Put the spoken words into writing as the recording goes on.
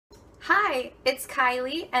Hi, it's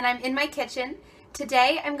Kylie and I'm in my kitchen.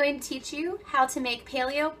 Today I'm going to teach you how to make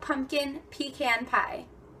Paleo Pumpkin Pecan Pie.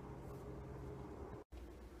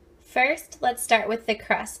 First, let's start with the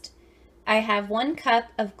crust. I have 1 cup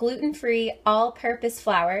of gluten-free all-purpose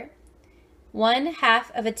flour,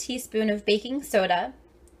 1/2 of a teaspoon of baking soda,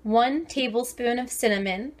 1 tablespoon of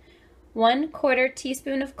cinnamon, 1/4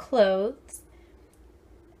 teaspoon of cloves.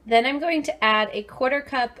 Then I'm going to add a 1/4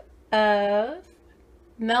 cup of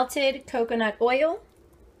melted coconut oil,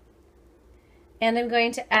 and I'm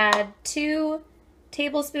going to add 2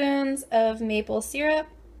 tablespoons of maple syrup.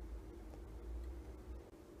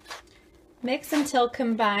 Mix until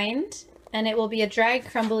combined, and it will be a dry,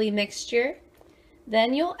 crumbly mixture.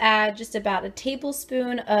 Then you'll add just about a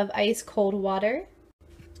tablespoon of ice cold water.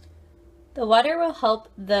 The water will help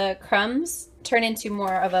the crumbs turn into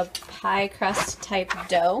more of a pie crust type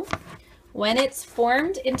dough. When it's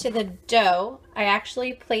formed into the dough, I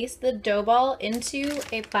actually place the dough ball into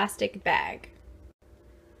a plastic bag.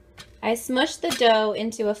 I smush the dough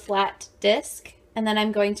into a flat disc, and then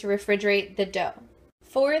I'm going to refrigerate the dough.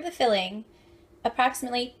 For the filling,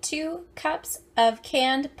 approximately 2 cups of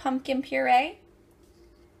canned pumpkin puree,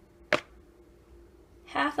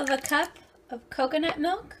 1/2 cup of coconut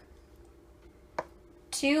milk,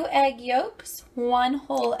 2 egg yolks, 1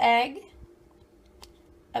 whole egg,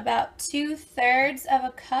 about 2/3 of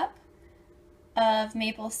a cup of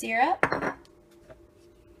maple syrup,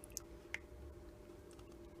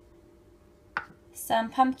 some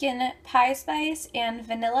pumpkin pie spice and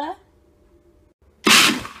vanilla,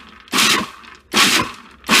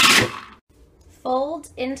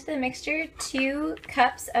 fold into the mixture 2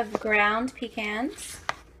 cups of ground pecans,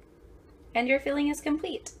 and your filling is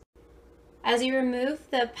complete. As you remove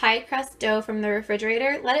the pie crust dough from the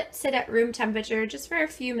refrigerator, let it sit at room temperature just for a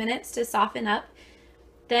few minutes to soften up.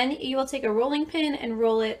 Then you will take a rolling pin and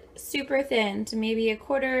roll it super thin to maybe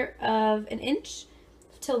 1/4 of an inch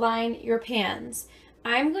to line your pans.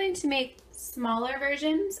 I'm going to make smaller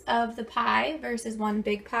versions of the pie versus 1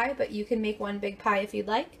 big pie, but you can make 1 big pie if you'd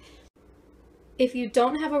like. If you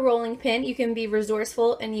don't have a rolling pin, you can be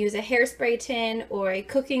resourceful and use a hairspray tin or a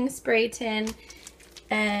cooking spray tin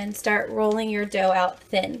and start rolling your dough out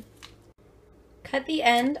thin. Cut the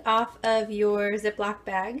end off of your Ziploc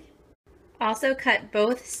bag. Also cut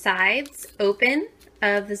both sides open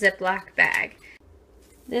of the Ziploc bag.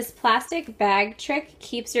 This plastic bag trick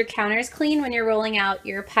keeps your counters clean when you're rolling out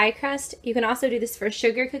your pie crust. You can also do this for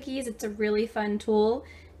sugar cookies. It's a really fun tool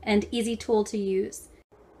and easy tool to use.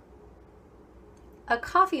 A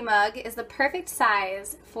coffee mug is the perfect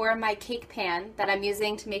size for my cake pan that I'm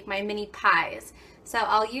using to make my mini pies. So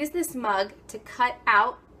I'll use this mug to cut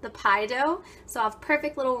out the pie dough, so I'll have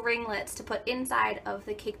perfect little ringlets to put inside of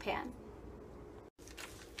the cake pan.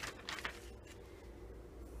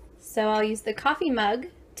 So I'll use the coffee mug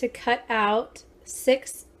to cut out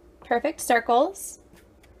 6 perfect circles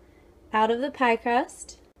out of the pie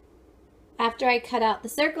crust. After I cut out the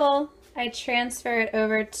circle, I transfer it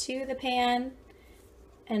over to the pan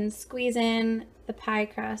and squeeze in the pie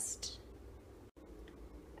crust.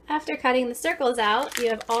 After cutting the circles out, you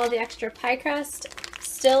have all the extra pie crust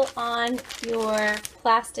still on your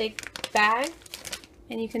plastic bag,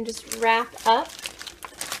 and you can just wrap up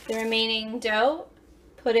the remaining dough,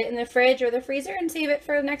 put it in the fridge or the freezer, and save it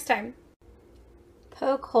for next time.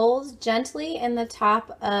 Poke holes gently in the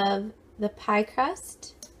top of the pie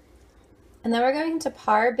crust, and then we're going to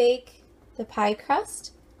par bake the pie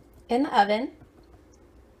crust in the oven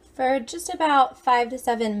for just about 5 to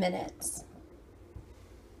 7 minutes.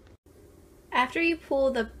 After you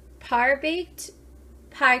pull the par-baked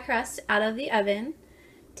pie crust out of the oven,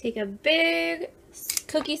 take a big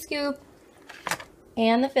cookie scoop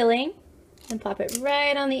and the filling and plop it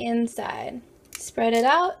right on the inside. Spread it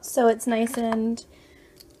out so it's nice and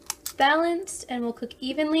balanced and will cook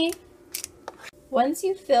evenly. Once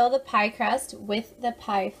you fill the pie crust with the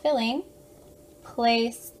pie filling,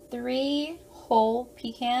 place 3 whole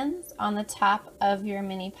pecans on the top of your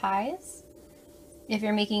mini pies. If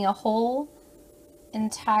you're making a whole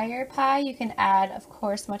entire pie, you can add, of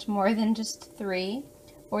course, much more than just 3,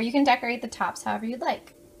 or you can decorate the tops however you'd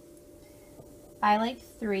like. I like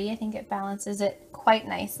 3. I think it balances it quite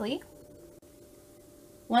nicely.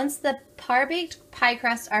 Once the par-baked pie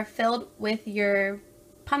crusts are filled with your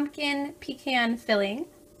pumpkin pecan filling,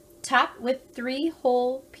 top with 3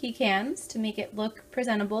 whole pecans to make it look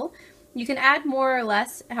presentable. You can add more or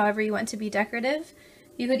less however you want to be decorative.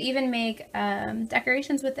 You could even make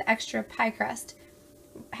decorations with the extra pie crust.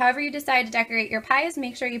 However you decide to decorate your pies,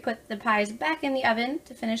 make sure you put the pies back in the oven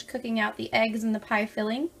to finish cooking out the eggs and the pie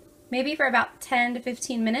filling, maybe for about 10 to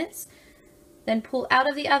 15 minutes. Then pull out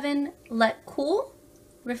of the oven, let cool,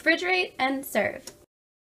 refrigerate, and serve.